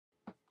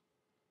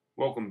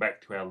Welcome back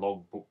to our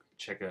Logbook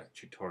Checker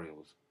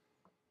tutorials.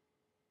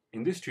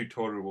 In this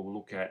tutorial we'll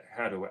look at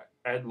how to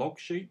add log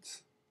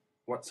sheets,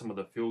 what some of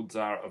the fields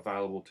are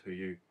available to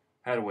you,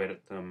 how to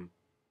edit them,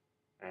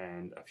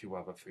 and a few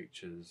other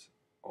features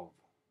of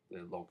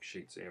the log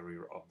sheets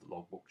area of the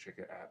Logbook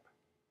Checker app.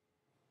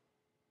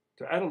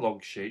 To add a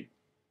log sheet,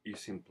 you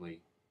simply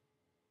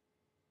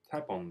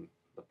tap on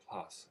the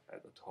plus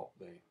at the top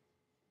there.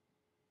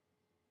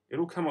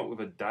 It'll come up with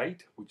a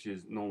date, which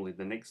is normally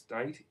the next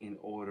date in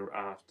order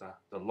after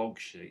the log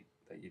sheet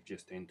that you've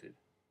just entered.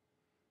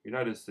 You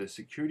notice the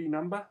security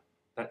number,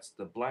 that's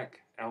the black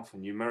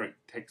alphanumeric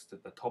text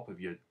at the top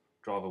of your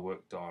driver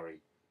work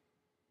diary.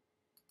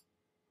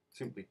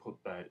 Simply put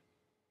that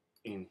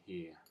in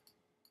here.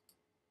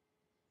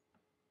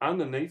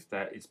 Underneath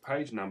that is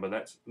page number,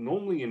 that's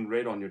normally in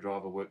red on your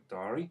driver work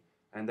diary,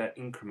 and that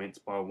increments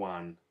by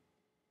 1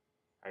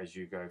 as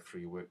you go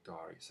through your work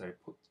diary. So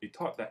you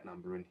type that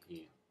number in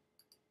here.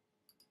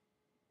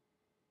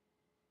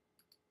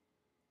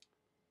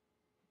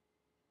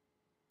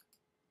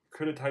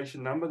 Accreditation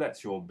number,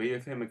 that's your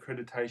BFM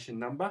accreditation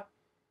number.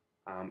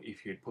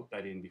 If you'd put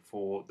that in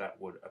before,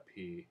 that would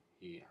appear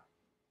here.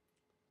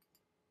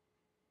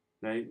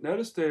 Now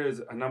notice there's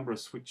a number of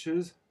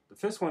switches. The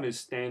first one is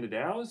standard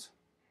hours.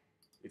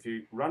 If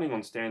you're running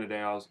on standard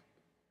hours,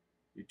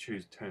 you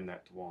choose turn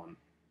that to on.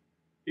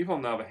 If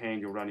on the other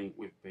hand you're running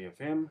with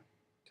BFM,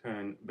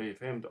 turn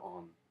BFM to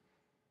on.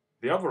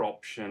 The other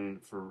option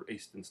for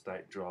Eastern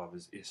State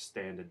drivers is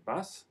standard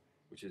bus,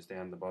 which is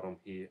down the bottom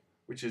here,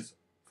 which is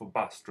for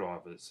bus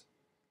drivers,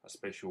 a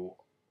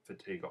special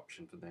fatigue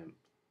option for them.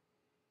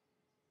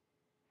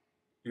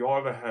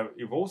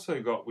 You've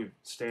also got with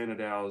standard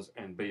hours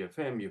and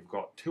BFM, you've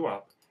got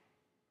 2UP,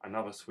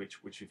 another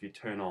switch which if you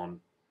turn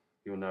on,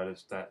 you'll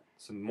notice that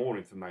some more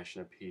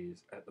information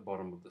appears at the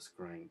bottom of the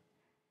screen.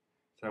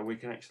 So we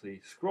can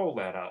actually scroll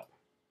that up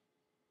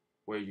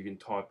where you can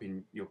type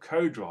in your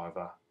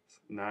co-driver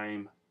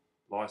name,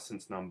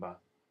 license number,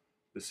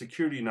 the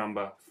security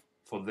number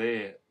for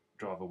their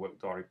driver work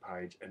diary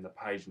page, and the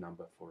page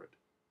number for it.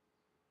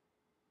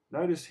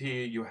 Notice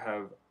here you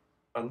have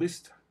a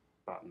list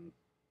button.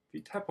 If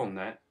you tap on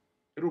that,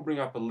 it'll bring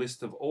up a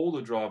list of all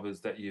the drivers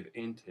that you've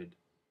entered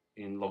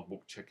in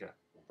Logbook Checker,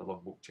 the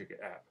Logbook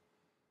Checker app.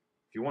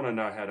 If you want to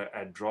know how to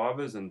add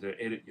drivers and to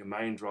edit your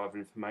main driver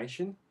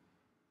information,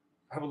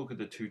 have a look at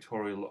the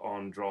tutorial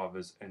on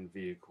drivers and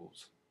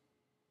vehicles.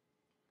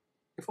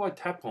 If I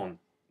tap on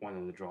one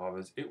of the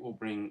drivers, it will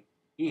bring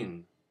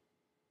in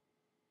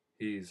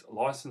his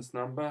license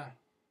number,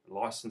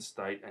 license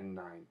state and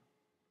name.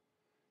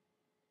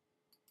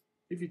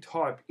 If you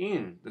type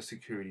in the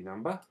security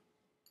number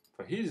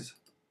for his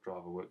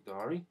driver work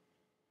diary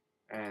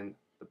and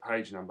the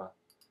page number,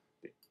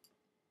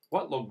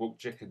 what Logbook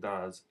Checker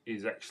does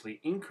is actually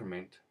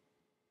increment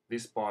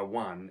this by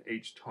 1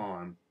 each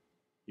time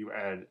you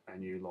add a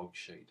new log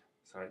sheet.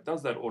 So it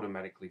does that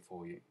automatically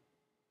for you.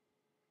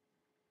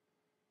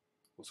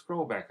 We'll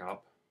scroll back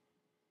up.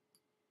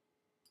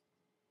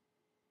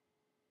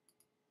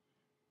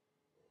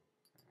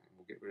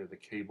 Get rid of the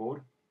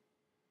keyboard.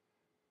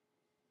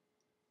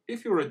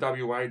 If you're a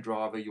WA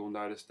driver, you'll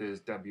notice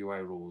there's WA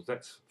rules.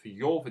 That's for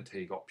your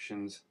fatigue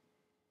options.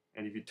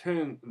 And if you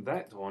turn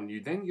that on,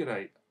 you then get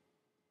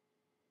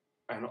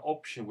an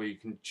option where you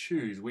can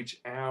choose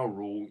which hour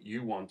rule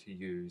you want to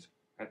use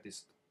at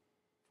this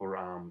for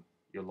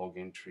your log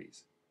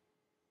entries.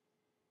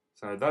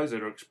 So those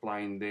that are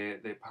explained there,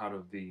 they're part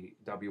of the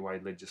WA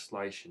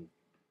legislation.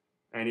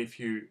 And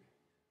if you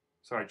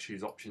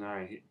choose option A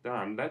and hit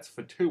done, that's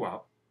for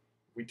 2UP.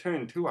 If we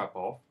turn 2UP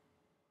off,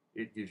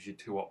 it gives you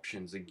 2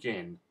 options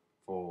again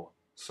for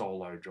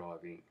solo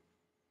driving.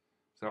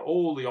 So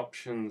all the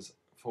options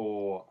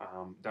for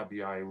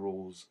WA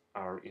rules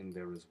are in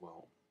there as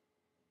well.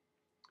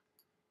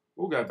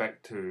 We'll go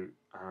back to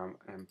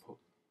and put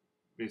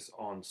this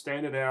on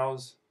standard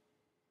hours.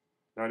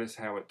 Notice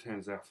how it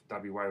turns out for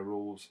WA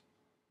rules,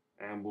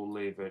 and we'll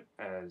leave it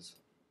as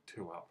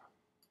 2UP.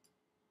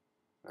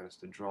 Notice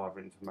the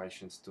driver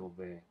information is still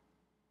there,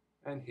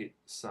 and hit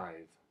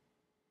save.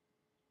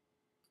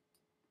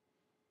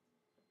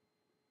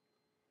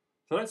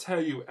 So that's how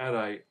you add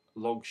a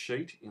log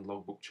sheet in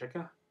Logbook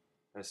Checker,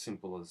 as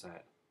simple as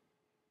that.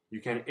 You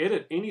can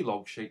edit any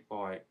log sheet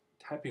by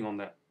tapping on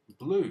that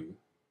blue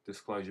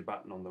disclosure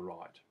button on the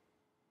right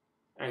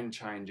and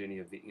change any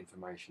of the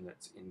information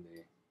that's in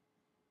there.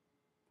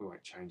 We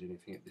won't change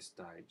anything at this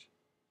stage.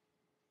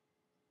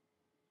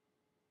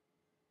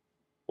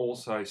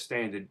 Also,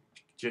 standard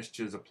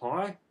gestures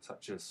apply,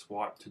 such as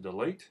swipe to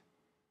delete,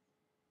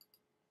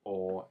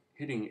 or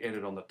hitting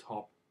edit on the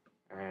top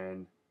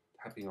and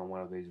tapping on one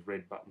of these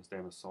red buttons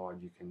down the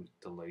side, you can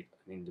delete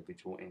an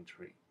individual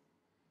entry.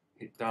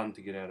 Hit done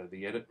to get out of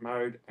the edit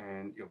mode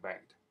and you're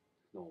back to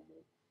normal.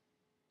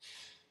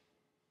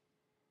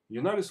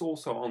 You'll notice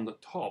also on the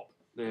top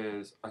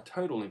there's a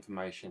total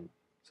information.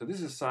 So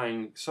this is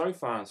saying so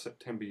far in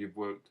September you've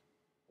worked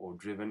or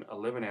driven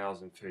 11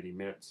 hours and 30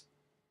 minutes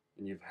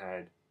and you've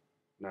had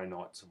no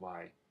nights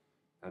away.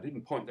 I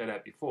didn't point that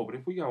out before, but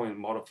if we go and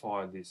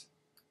modify this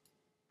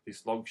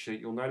this log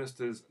sheet, you'll notice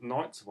there's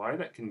nights away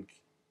that can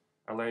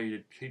allow you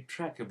to keep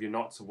track of your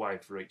nights away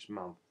for each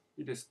month.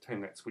 You just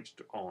turn that switch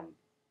on.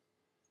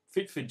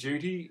 Fit for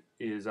duty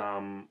is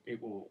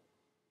it will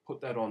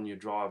put that on your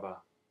driver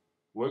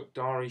work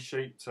diary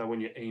sheet, so when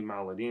you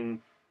email it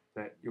in,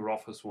 that your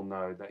office will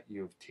know that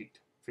you've ticked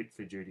fit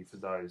for duty for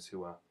those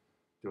who are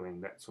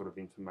doing that sort of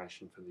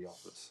information for the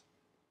office.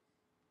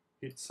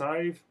 Hit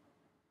save,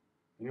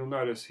 and you'll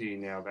notice here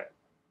now that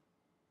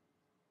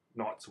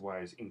nights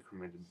away is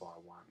incremented by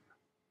 1.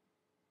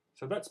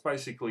 So that's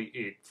basically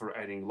it for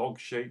adding log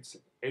sheets,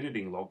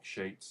 editing log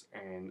sheets,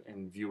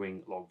 and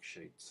viewing log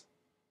sheets.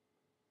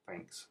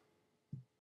 Thanks.